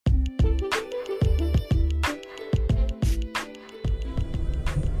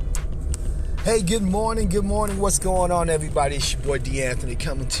Hey, good morning. What's going on, everybody? It's your boy D'Anthony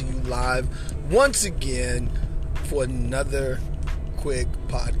coming to you live once again for another quick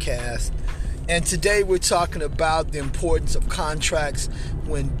podcast. And today we're talking about the importance of contracts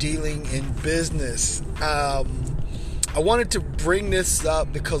when dealing in business. I wanted to bring this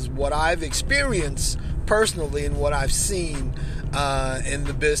up because what I've experienced personally and what I've seen in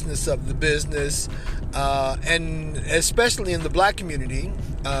the business of the business, and especially in the black community,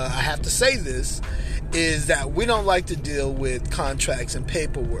 I have to say this, is that we don't like to deal with contracts and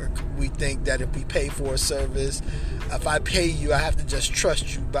paperwork. We think that if we pay for a service, if I pay you, I have to just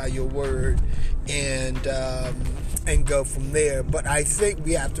trust you by your word and go from there. But I think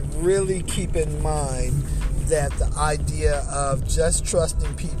we have to really keep in mind that the idea of just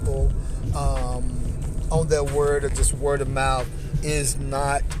trusting people on their word or just word of mouth is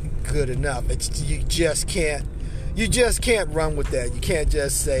not good enough. You just can't run with that. You can't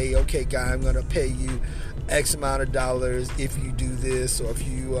just say, okay, guy, I'm going to pay you X amount of dollars if you do this, or if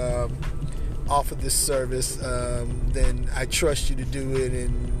you offer this service, then I trust you to do it,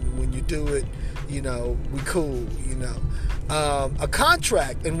 and when you do it, we cool, A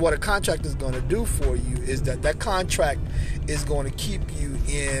contract, and what a contract is going to do for you is that contract is going to keep you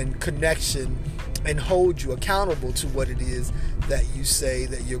in connection and hold you accountable to what it is that you say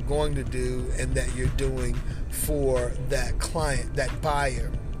that you're going to do and that you're doing for that client, that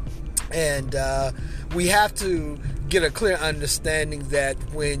buyer. And we have to get a clear understanding that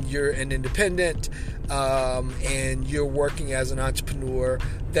when you're an independent and you're working as an entrepreneur,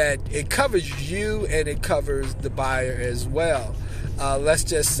 that it covers you and it covers the buyer as well. Let's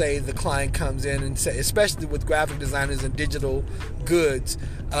just say the client comes in and say, especially with graphic designers and digital goods,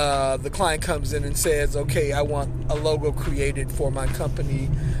 the client comes in and says, okay, I want a logo created for my company,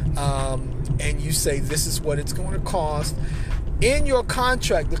 and you say this is what it's going to cost. In your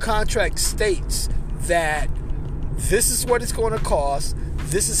contract, the contract states that this is what it's going to cost,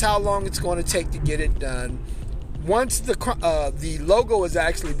 this is how long it's going to take to get it done. Once the logo has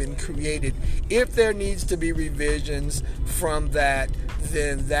actually been created, if there needs to be revisions from that,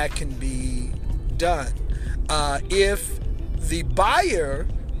 then that can be done. If the buyer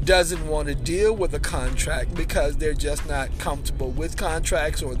doesn't want to deal with a contract because they're just not comfortable with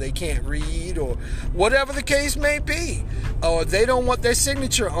contracts, or they can't read, or whatever the case may be, or they don't want their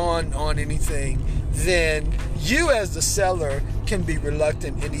signature on anything, then you as the seller can be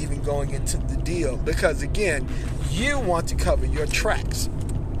reluctant in even going into the deal, because again, you want to cover your tracks.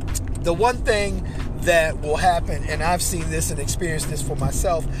 The one thing that will happen, and I've seen this and experienced this for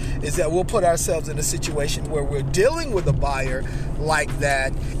myself, is that we'll put ourselves in a situation where we're dealing with a buyer like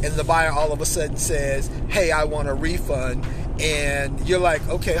that, and the buyer all of a sudden says, hey, I want a refund, and you're like,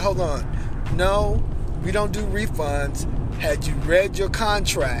 okay, hold on, no, we don't do refunds. Had you read your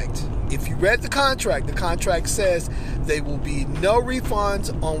contract, if you read the contract says there will be no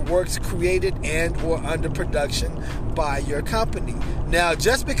refunds on works created and or under production by your company. Now,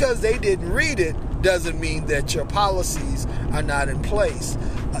 just because they didn't read it doesn't mean that your policies are not in place.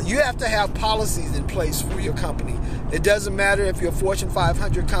 You have to have policies in place for your company. It doesn't matter if you're a Fortune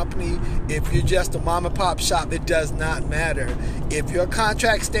 500 company, if you're just a mom and pop shop, it does not matter. If your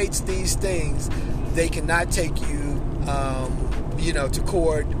contract states these things, they cannot take you to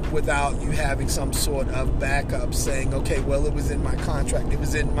court without you having some sort of backup saying, okay, well, it was in my contract, it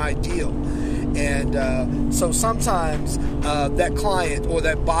was in my deal. And so sometimes that client or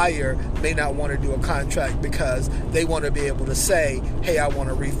that buyer may not want to do a contract because they want to be able to say, hey, I want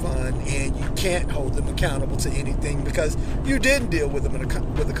a refund, and you can't hold them accountable to anything because you didn't deal with them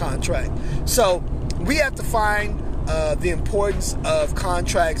with a contract. So we have to find the importance of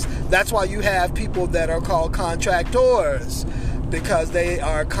contracts. That's why you have people that are called contractors, because they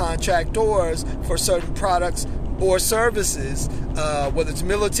are contractors for certain products or services, whether it's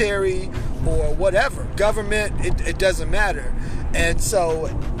military or whatever, government, it doesn't matter. And so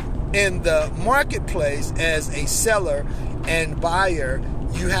in the marketplace, as a seller and buyer,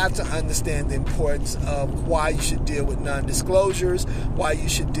 you have to understand the importance of why you should deal with non-disclosures, why you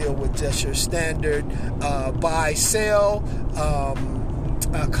should deal with just your standard buy-sell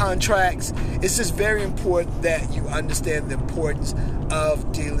contracts. It's just very important that you understand the importance of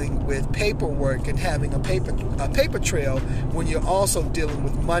dealing with paperwork and having a paper trail when you're also dealing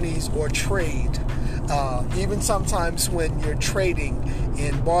with monies or trade. Even sometimes when you're trading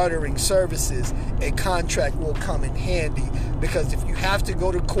and bartering services, a contract will come in handy, because if you have to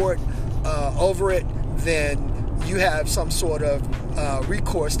go to court over it, then you have some sort of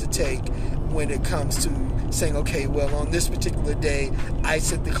recourse to take when it comes to saying, okay, well, on this particular day, I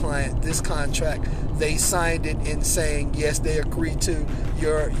sent the client this contract. They signed it in saying, yes, they agree to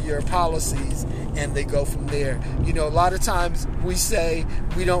your policies, and they go from there. A lot of times we say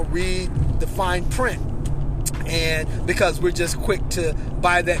we don't read the fine print, and because we're just quick to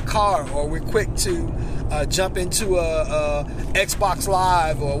buy that car, or we're quick to jump into a Xbox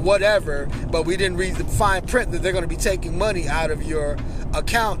Live or whatever, but we didn't read the fine print that they're going to be taking money out of your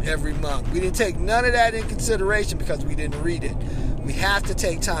account every month. We didn't take none of that in consideration because we didn't read it. We have to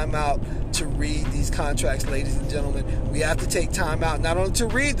take time out to read these contracts, ladies and gentlemen. We have to take time out not only to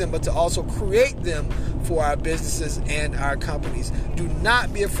read them, but to also create them for our businesses and our companies. Do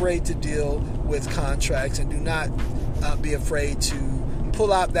not be afraid to deal with contracts, and do not be afraid to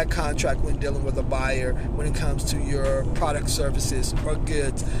pull out that contract when dealing with a buyer when it comes to your product, services, or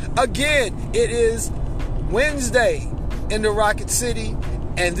goods. Again, it is Wednesday in the Rocket City,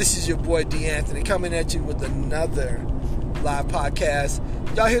 and this is your boy D'Anthony coming at you with another live podcast.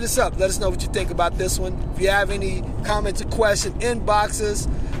 Y'all hit us up. Let us know what you think about this one. If you have any comments or questions, inboxes,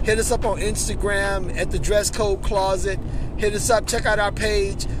 hit us up on Instagram at the Dress Code Closet. Hit us up. Check out our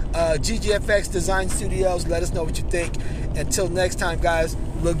page, GGFX Design Studios. Let us know what you think. Until next time, guys,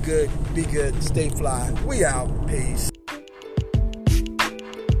 look good, be good, stay fly. We out. Peace.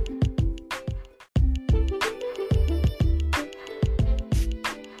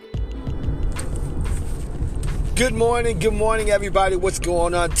 Good morning, everybody. What's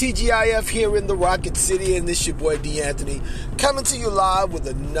going on? TGIF here in the Rocket City, and this your boy D'Anthony coming to you live with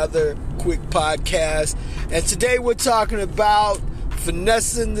another quick podcast. And today we're talking about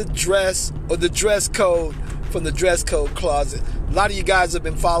finessing the dress, or the dress code, from the Dress Code Closet. A lot of you guys have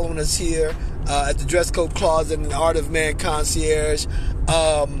been following us here at the Dress Code Closet and the Art of Man Concierge,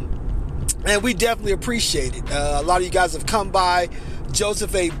 and we definitely appreciate it. A lot of you guys have come by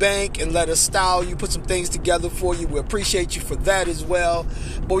Joseph A. Bank and let us style you, put some things together for you. We appreciate you for that as well.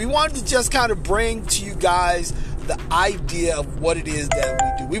 But we wanted to just kind of bring to you guys the idea of what it is that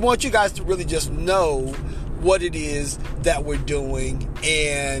we do. We want you guys to really just know what it is that we're doing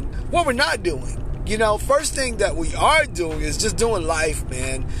and what we're not doing. First thing that we are doing is just doing life,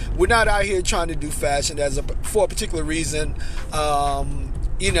 man. We're not out here trying to do fashion for a particular reason. Not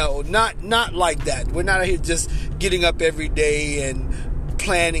like that. We're not out here just getting up every day and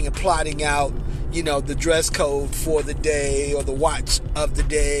planning and plotting out, the dress code for the day, or the watch of the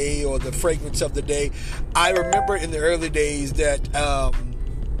day, or the fragrance of the day. I remember in the early days that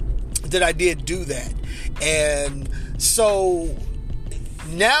I did do that. And so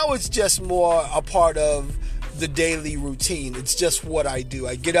now it's just more a part of the daily routine. It's just what I do.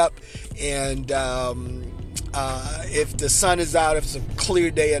 I get up, and if the sun is out, if it's a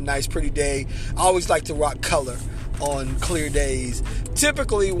clear day, a nice pretty day, I always like to rock color on clear days.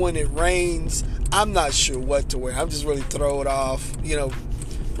 Typically when it rains, I'm not sure what to wear. I'm just really throw it off,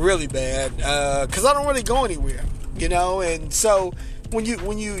 really bad, because I don't really go anywhere, and so when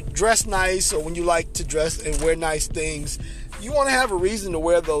you dress nice, or when you like to dress and wear nice things, you want to have a reason to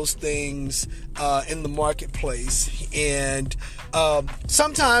wear those things in the marketplace. And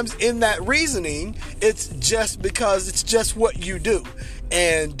sometimes in that reasoning, it's just because it's just what you do.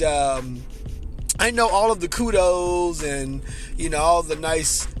 And I know all of the kudos and all the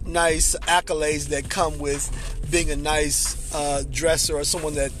nice accolades that come with being a nice dresser, or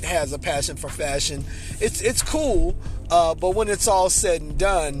someone that has a passion for fashion. It's cool. But when it's all said and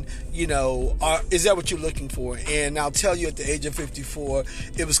done, is that what you're looking for? And I'll tell you, at the age of 54,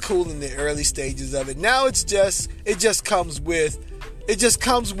 it was cool in the early stages of it. Now it just comes with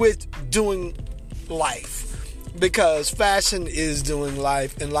doing life, because fashion is doing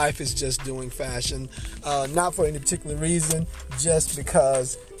life, and life is just doing fashion. Not for any particular reason, just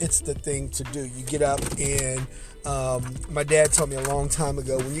because it's the thing to do. You get up, and my dad told me a long time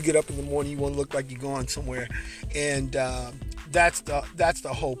ago, when you get up in the morning, you want to look like you're going somewhere. And that's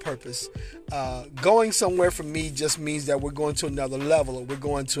the whole purpose. Going somewhere for me just means that we're going to another level, or we're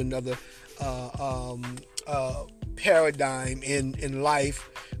going to another paradigm in life,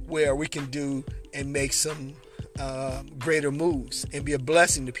 where we can do and make some greater moves and be a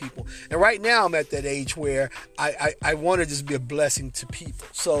blessing to people. And right now I'm at that age where I want to just be a blessing to people.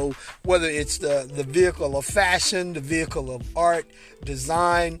 So whether it's the vehicle of fashion, the vehicle of art,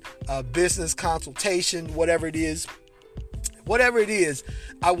 design, business consultation, whatever it is,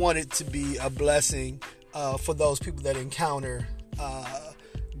 I want it to be a blessing for those people that encounter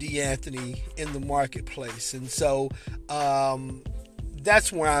D'Anthony in the marketplace. And so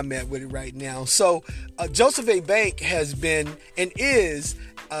that's where I'm at with it right now. So Joseph A. Bank has been and is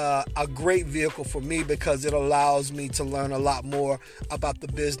a great vehicle for me because it allows me to learn a lot more about the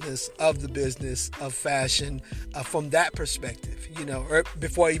business of fashion from that perspective.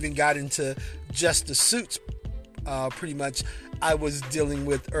 Before I even got into just the suits, pretty much I was dealing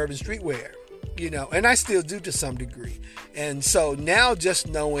with urban streetwear, and I still do to some degree. And so now just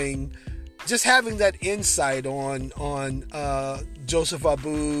having that insight on Joseph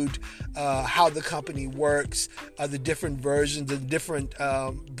Abboud, how the company works, the different versions, the different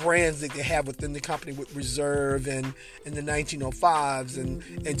brands that they have within the company with Reserve and the 1905s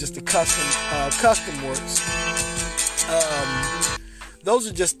and just the custom works. Those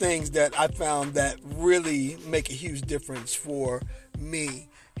are just things that I found that really make a huge difference for me.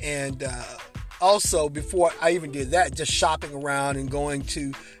 And also, before I even did that, just shopping around and going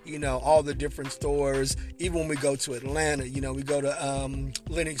to, all the different stores. Even when we go to Atlanta, we go to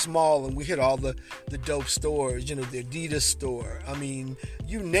Lenox Mall and we hit all the dope stores, the Adidas store. I mean,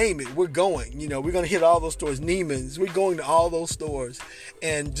 you name it, we're going. We're going to hit all those stores, Neiman's. We're going to all those stores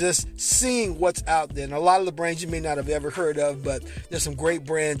and just seeing what's out there. And a lot of the brands you may not have ever heard of, but there's some great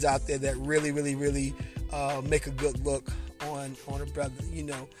brands out there that really, really, really make a good look on a brother,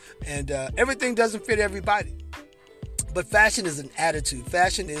 and everything doesn't fit everybody. But fashion is an attitude.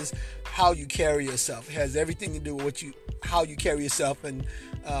 Fashion is how you carry yourself. It has everything to do with how you carry yourself and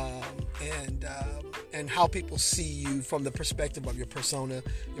how people see you from the perspective of your persona,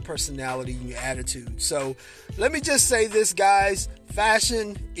 your personality, and your attitude. So let me just say this, guys.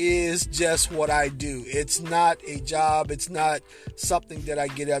 Fashion is just what I do. It's not a job. It's not something that I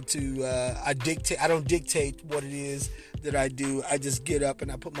get up to. I don't dictate what it is that I do. I just get up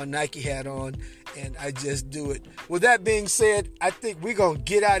and I put my Nike hat on and I just do it. With that being said, I think we're going to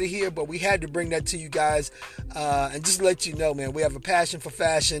get out of here, but we had to bring that to you guys and just let you know, man, we have a passion for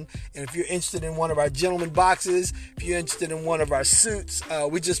fashion. And if you're interested in one of our gentleman boxes, if you're interested in one of our suits,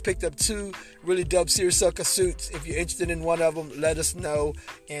 we just picked up 2 really dope Seersucker suits. If you're interested in one of them, let us know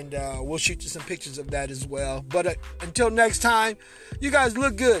and we'll shoot you some pictures of that as well. But until next time, you guys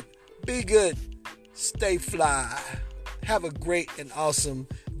look good, be good, stay fly. Have a great and awesome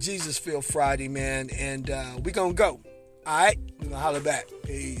Jesus Feel Friday, man. And we're going to go. All right? We're going to holler back.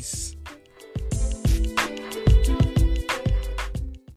 Peace.